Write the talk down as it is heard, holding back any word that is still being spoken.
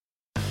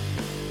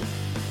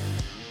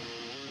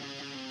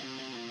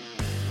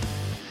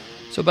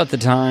So about the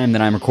time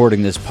that I'm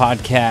recording this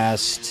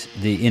podcast,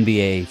 the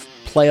NBA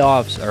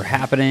playoffs are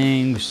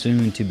happening,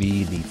 soon to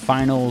be the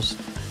finals,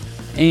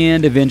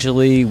 and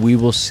eventually we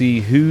will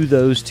see who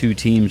those two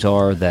teams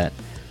are that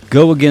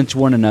go against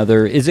one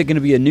another. Is it going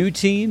to be a new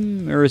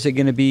team, or is it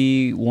going to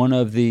be one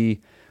of the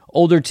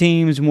older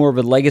teams, more of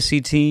a legacy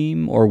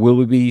team, or will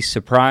we be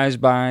surprised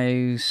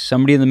by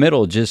somebody in the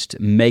middle just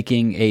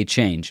making a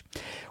change?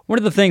 One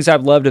of the things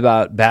I've loved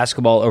about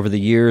basketball over the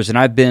years, and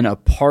I've been a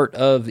part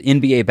of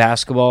NBA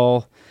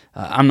basketball,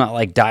 I'm not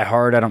like die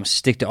hard. I don't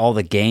stick to all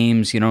the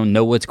games,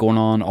 know what's going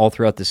on all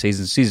throughout the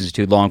season. The season's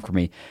too long for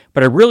me.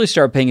 But I really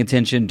start paying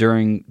attention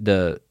during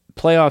the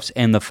playoffs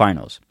and the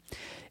finals.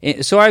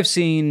 So I've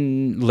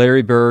seen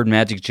Larry Bird,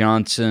 Magic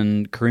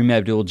Johnson, Kareem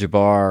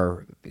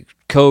Abdul-Jabbar,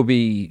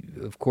 Kobe,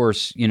 of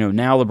course,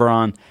 now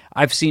LeBron.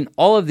 I've seen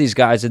all of these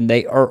guys, and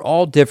they are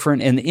all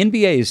different. And the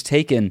NBA has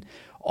taken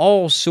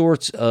all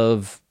sorts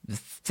of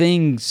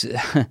things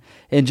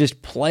and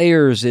just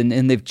players,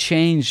 and they've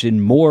changed and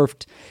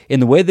morphed in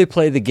the way they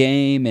play the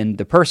game and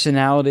the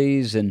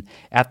personalities and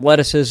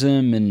athleticism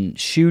and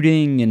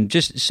shooting, and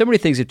just so many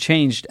things have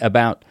changed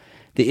about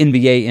the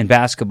NBA and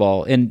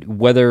basketball. And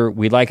whether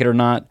we like it or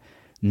not,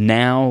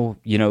 now,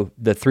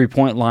 the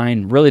three-point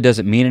line really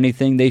doesn't mean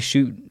anything. They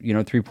shoot,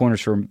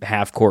 three-pointers from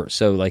half court,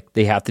 so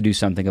they have to do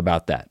something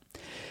about that.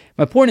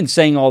 My point in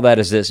saying all that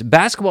is this: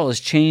 basketball has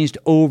changed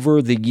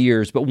over the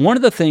years, but one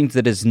of the things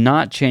that has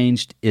not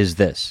changed is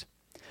this: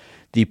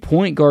 the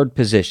point guard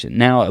position.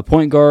 Now, a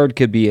point guard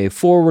could be a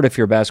forward if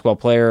you're a basketball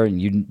player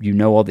and you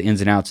know all the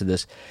ins and outs of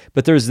this,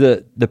 but there's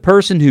the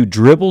person who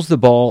dribbles the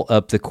ball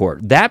up the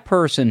court. That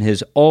person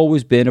has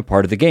always been a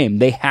part of the game.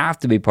 They have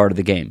to be part of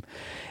the game.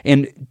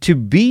 And to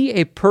be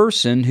a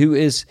person who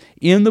is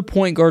in the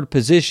point guard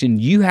position,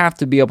 you have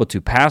to be able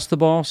to pass the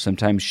ball,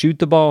 sometimes shoot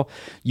the ball.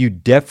 You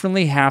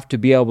definitely have to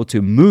be able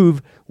to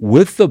move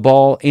with the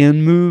ball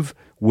and move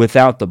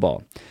without the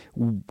ball.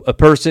 A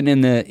person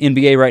in the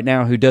NBA right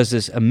now who does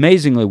this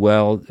amazingly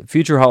well,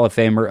 future Hall of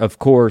Famer, of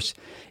course,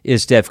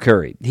 is Steph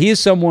Curry. He is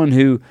someone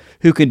who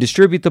can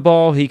distribute the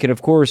ball. He can,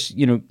 of course,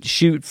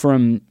 shoot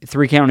from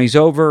three counties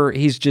over.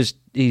 He's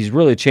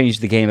really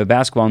changed the game of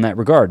basketball in that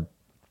regard.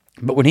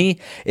 But when he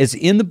is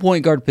in the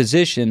point guard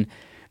position,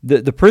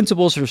 the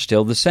principles are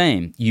still the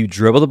same. You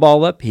dribble the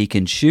ball up, he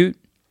can shoot,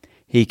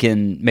 he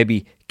can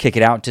maybe kick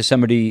it out to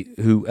somebody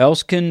who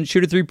else can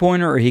shoot a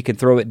three-pointer, or he can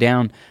throw it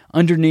down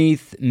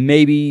underneath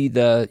maybe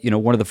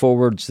one of the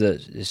forwards,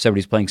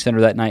 somebody's playing center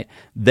that night,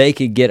 they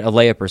could get a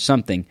layup or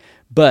something.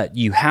 But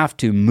you have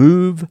to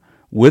move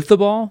with the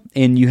ball,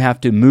 and you have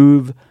to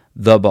move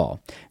the ball.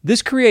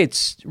 This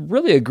creates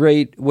really a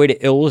great way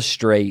to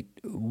illustrate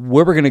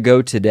where we're going to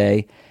go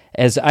today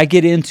as I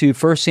get into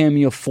 1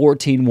 Samuel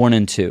 14, 1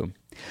 and 2.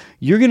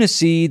 You're going to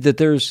see that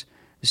there's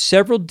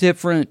several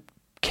different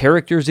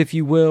characters, if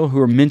you will, who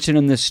are mentioned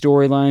in this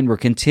storyline. We're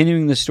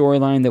continuing the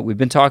storyline that we've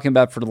been talking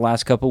about for the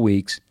last couple of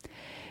weeks.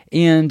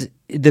 And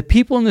the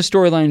people in the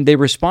storyline, they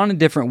respond in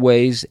different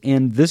ways,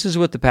 and this is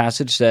what the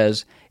passage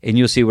says, and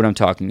you'll see what I'm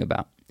talking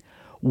about.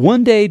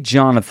 One day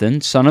Jonathan,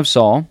 son of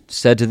Saul,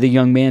 said to the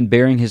young man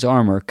bearing his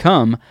armor,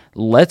 "Come,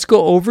 let's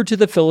go over to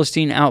the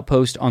Philistine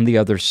outpost on the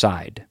other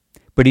side."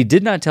 But he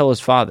did not tell his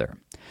father.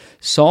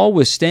 Saul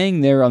was staying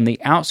there on the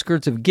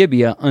outskirts of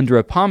Gibeah under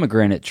a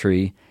pomegranate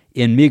tree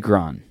in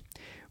Migron.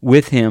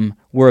 With him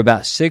were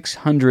about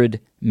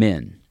 600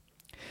 men.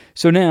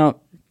 So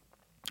now,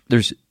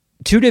 there's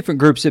two different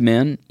groups of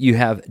men. You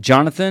have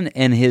Jonathan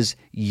and his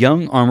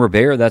young armor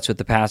bearer. That's what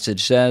the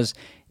passage says.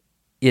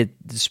 It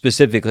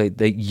specifically,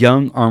 the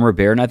young armor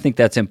bearer, and I think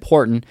that's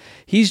important.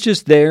 He's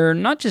just there,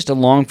 not just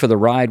along for the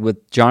ride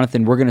with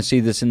Jonathan. We're going to see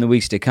this in the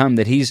weeks to come,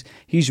 that he's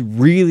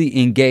really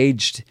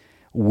engaged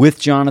with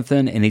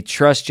Jonathan, and he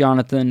trusts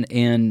Jonathan,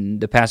 and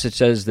the passage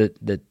says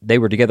that they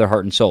were together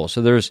heart and soul.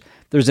 So there's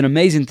an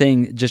amazing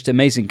thing, just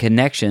amazing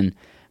connection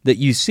that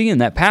you see in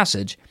that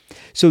passage.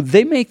 So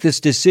they make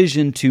this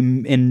decision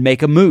and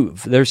make a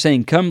move. They're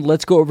saying, "Come,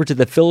 let's go over to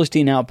the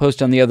Philistine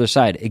outpost on the other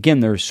side." Again,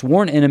 they're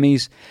sworn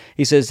enemies.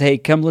 He says, "Hey,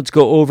 come, let's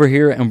go over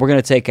here, and we're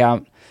going to take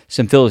out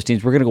some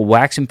Philistines. We're going to go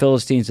whack some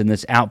Philistines in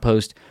this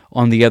outpost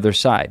on the other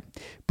side."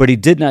 But he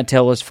did not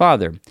tell his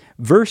father.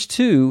 Verse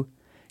 2,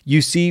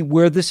 you see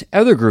where this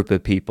other group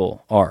of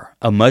people are,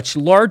 a much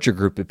larger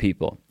group of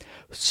people.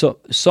 So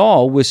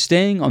Saul was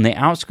staying on the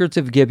outskirts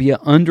of Gibeah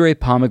under a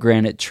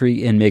pomegranate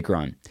tree in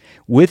Migron.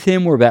 With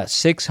him were about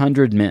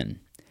 600 men.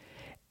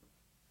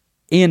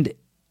 And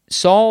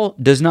Saul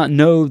does not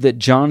know that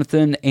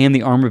Jonathan and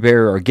the armor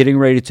bearer are getting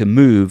ready to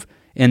move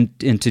and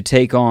to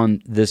take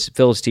on this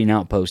Philistine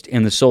outpost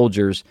and the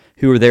soldiers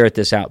who are there at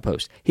this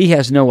outpost. He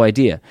has no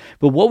idea.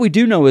 But what we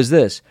do know is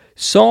this: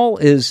 Saul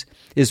is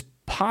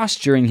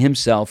posturing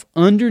himself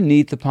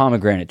underneath the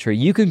pomegranate tree.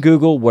 You can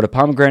Google what a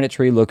pomegranate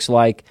tree looks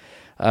like.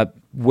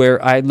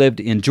 Where I lived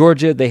in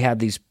Georgia, they had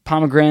these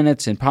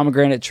pomegranates and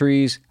pomegranate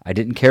trees. I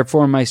didn't care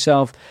for them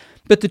myself,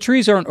 But the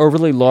trees aren't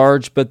overly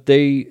large, but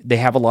they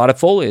have a lot of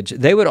foliage.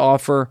 They would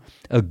offer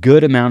a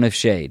good amount of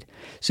shade.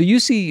 So you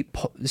see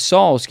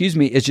Saul,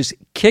 is just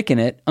kicking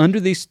it under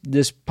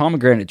this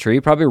pomegranate tree,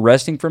 probably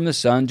resting from the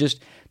sun,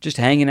 just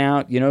hanging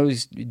out. He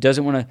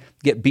doesn't want to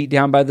get beat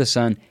down by the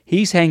sun.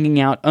 He's hanging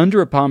out under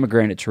a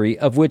pomegranate tree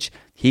of which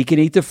he can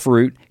eat the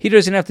fruit. He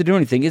doesn't have to do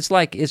anything. It's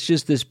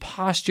just this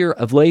posture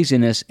of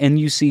laziness. And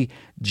you see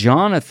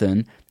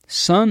Jonathan,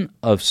 son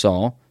of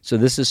Saul, so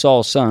this is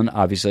Saul's son,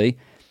 obviously.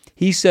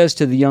 He says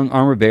to the young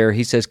armor bearer,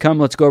 he says, "Come,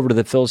 let's go over to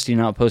the Philistine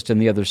outpost on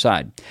the other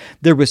side."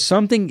 There was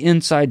something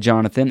inside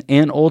Jonathan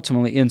and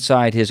ultimately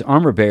inside his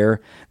armor bearer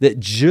that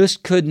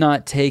just could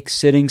not take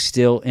sitting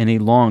still any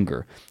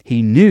longer.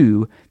 He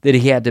knew that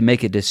he had to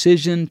make a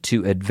decision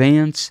to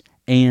advance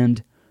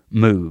and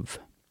move.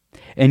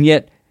 And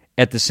yet,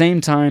 at the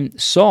same time,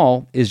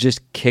 Saul is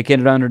just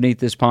kicking it underneath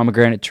this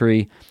pomegranate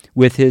tree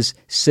with his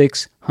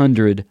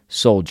 600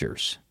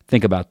 soldiers.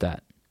 Think about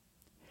that.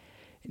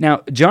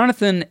 Now,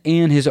 Jonathan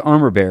and his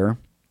armor bearer,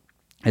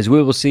 as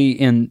we will see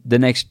in the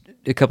next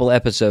couple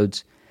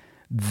episodes,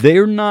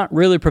 they're not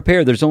really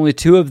prepared. There's only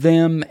two of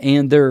them,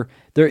 and they're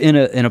in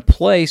a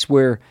place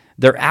where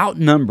they're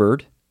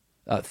outnumbered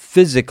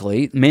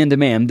physically, man to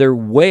man. They're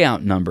way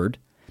outnumbered,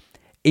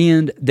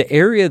 and the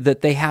area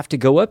that they have to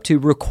go up to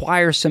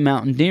requires some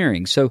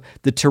mountaineering. So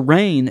the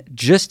terrain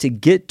just to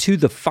get to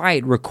the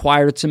fight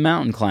required some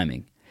mountain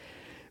climbing.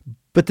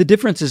 But the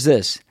difference is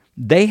this.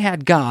 They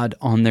had God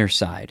on their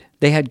side.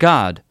 They had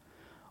God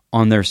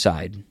on their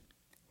side.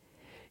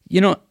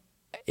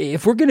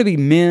 If we're going to be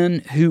men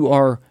who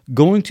are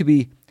going to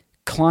be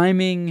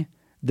climbing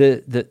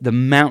the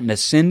mountain,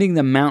 ascending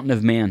the mountain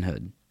of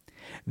manhood,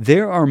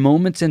 there are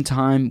moments in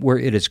time where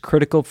it is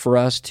critical for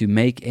us to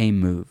make a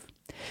move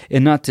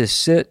and not to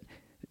sit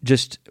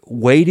just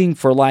waiting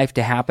for life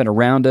to happen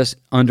around us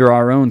under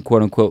our own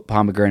quote-unquote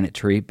pomegranate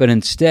tree, but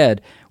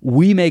instead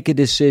we make a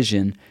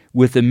decision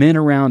with the men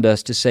around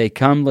us to say,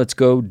 "Come, let's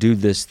go do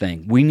this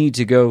thing. We need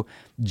to go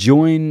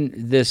join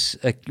this.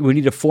 We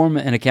need to form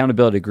an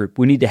accountability group.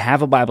 We need to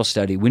have a Bible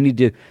study. We need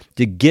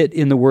to get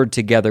in the Word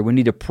together. We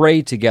need to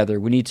pray together.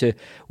 We need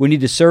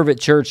to serve at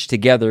church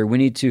together. We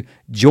need to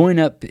join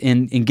up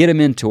and get a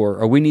mentor,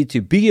 or we need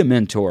to be a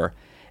mentor."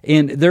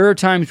 And there are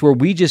times where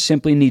we just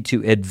simply need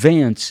to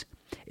advance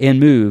and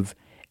move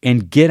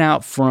and get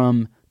out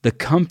from the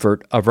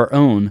comfort of our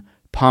own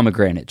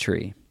pomegranate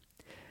tree.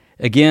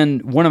 Again,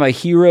 one of my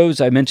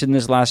heroes, I mentioned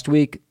this last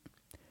week,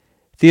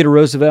 Theodore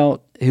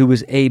Roosevelt, who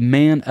was a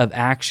man of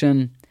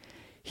action,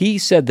 he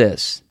said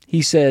this.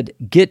 He said,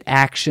 "Get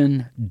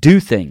action, do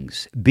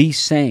things, be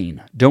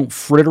sane, don't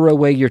fritter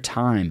away your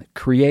time,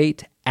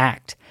 create,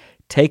 act,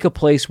 take a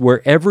place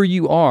wherever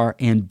you are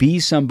and be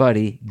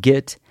somebody,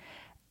 get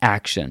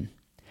action."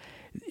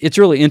 It's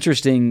really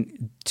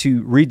interesting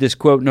to read this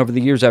quote, and over the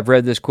years I've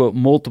read this quote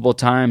multiple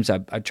times. I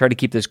try to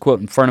keep this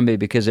quote in front of me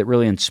because it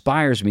really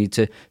inspires me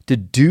to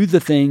do the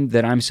thing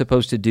that I'm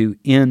supposed to do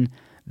in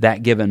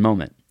that given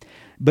moment.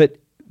 But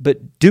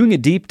doing a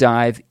deep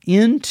dive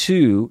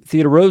into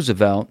Theodore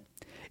Roosevelt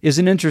is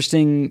an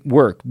interesting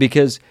work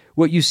because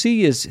what you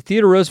see is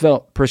Theodore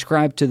Roosevelt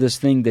prescribed to this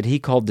thing that he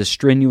called the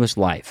strenuous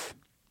life.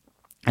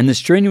 And the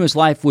strenuous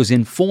life was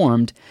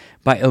informed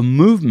by a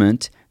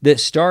movement that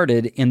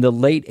started in the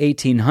late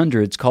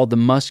 1800s called the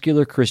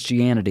Muscular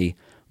Christianity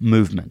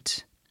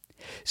movement.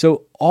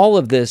 So all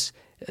of this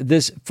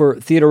for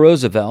Theodore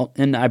Roosevelt,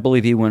 and I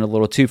believe he went a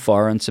little too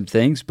far on some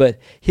things, but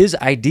his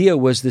idea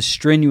was the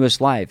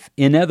strenuous life.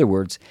 In other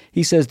words,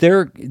 he says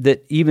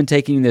that even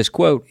taking this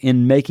quote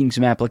and making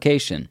some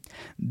application,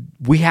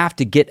 we have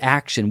to get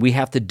action. We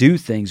have to do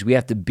things. We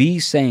have to be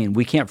sane.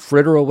 We can't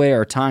fritter away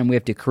our time. We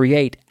have to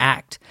create,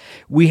 act.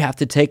 We have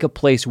to take a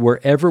place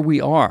wherever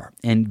we are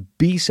and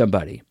be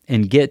somebody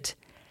and get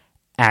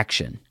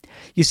action.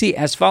 You see,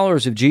 as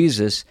followers of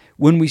Jesus,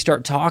 when we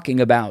start talking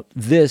about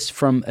this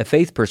from a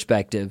faith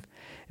perspective,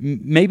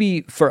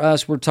 maybe for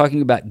us, we're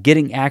talking about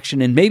getting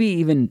action, and maybe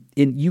even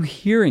in you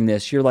hearing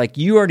this, you're like,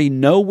 you already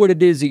know what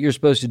it is that you're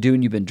supposed to do,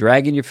 and you've been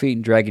dragging your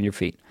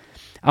feet.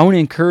 I want to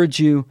encourage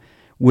you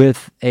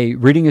with a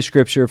reading of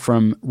Scripture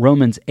from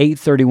Romans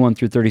 8:31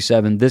 through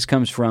 37. This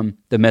comes from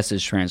the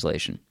Message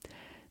translation.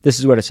 This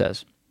is what it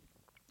says.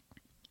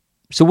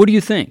 "So what do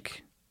you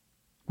think?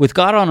 With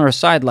God on our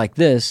side like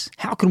this,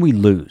 how can we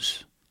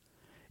lose?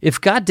 If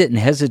God didn't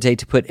hesitate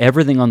to put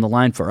everything on the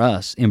line for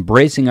us,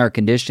 embracing our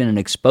condition and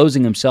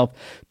exposing himself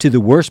to the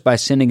worst by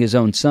sending his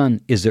own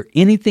son, is there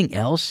anything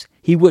else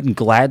he wouldn't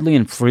gladly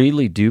and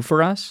freely do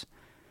for us?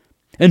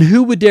 And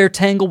who would dare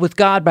tangle with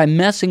God by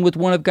messing with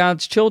one of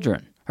God's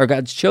children, or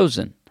God's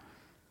chosen?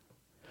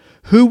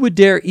 Who would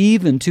dare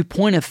even to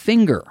point a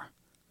finger?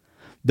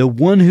 The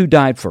one who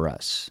died for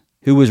us,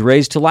 who was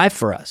raised to life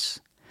for us,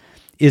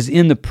 is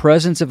in the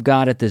presence of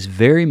God at this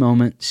very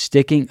moment,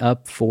 sticking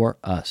up for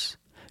us.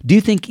 Do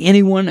you think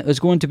anyone is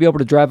going to be able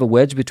to drive a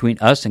wedge between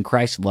us and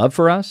Christ's love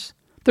for us?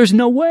 There's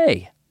no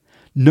way.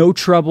 No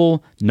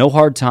trouble, no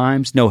hard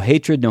times, no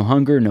hatred, no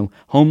hunger, no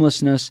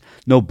homelessness,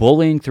 no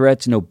bullying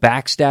threats, no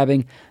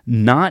backstabbing,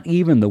 not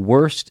even the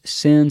worst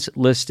sins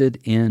listed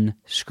in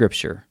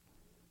Scripture.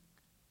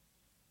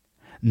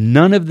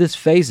 None of this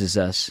phases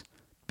us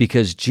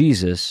because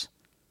Jesus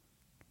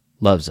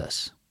loves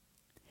us.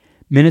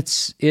 Man,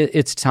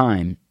 it's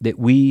time that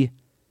we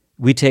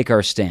take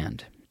our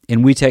stand,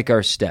 and we take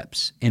our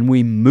steps, and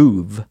we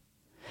move,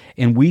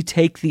 and we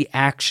take the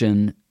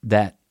action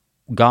that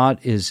God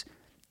is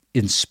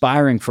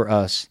inspiring for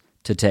us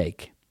to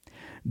take.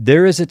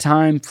 There is a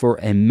time for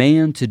a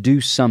man to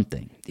do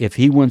something if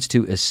he wants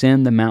to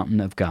ascend the mountain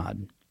of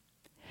God.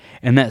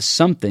 And that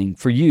something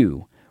for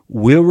you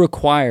will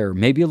require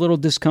maybe a little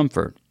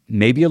discomfort,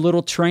 maybe a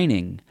little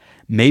training,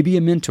 maybe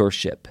a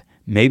mentorship,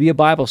 maybe a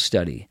Bible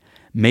study,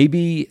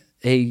 maybe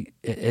a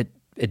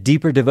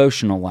deeper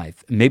devotional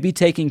life, maybe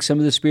taking some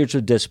of the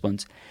spiritual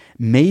disciplines,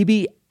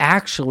 maybe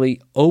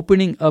actually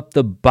opening up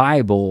the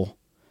Bible,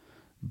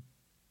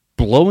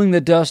 blowing the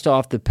dust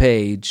off the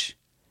page,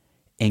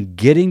 and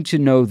getting to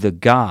know the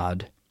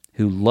God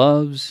who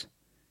loves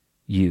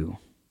you.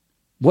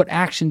 What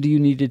action do you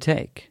need to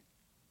take?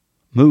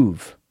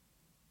 Move,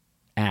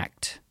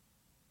 act,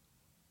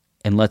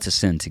 and let's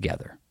ascend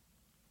together.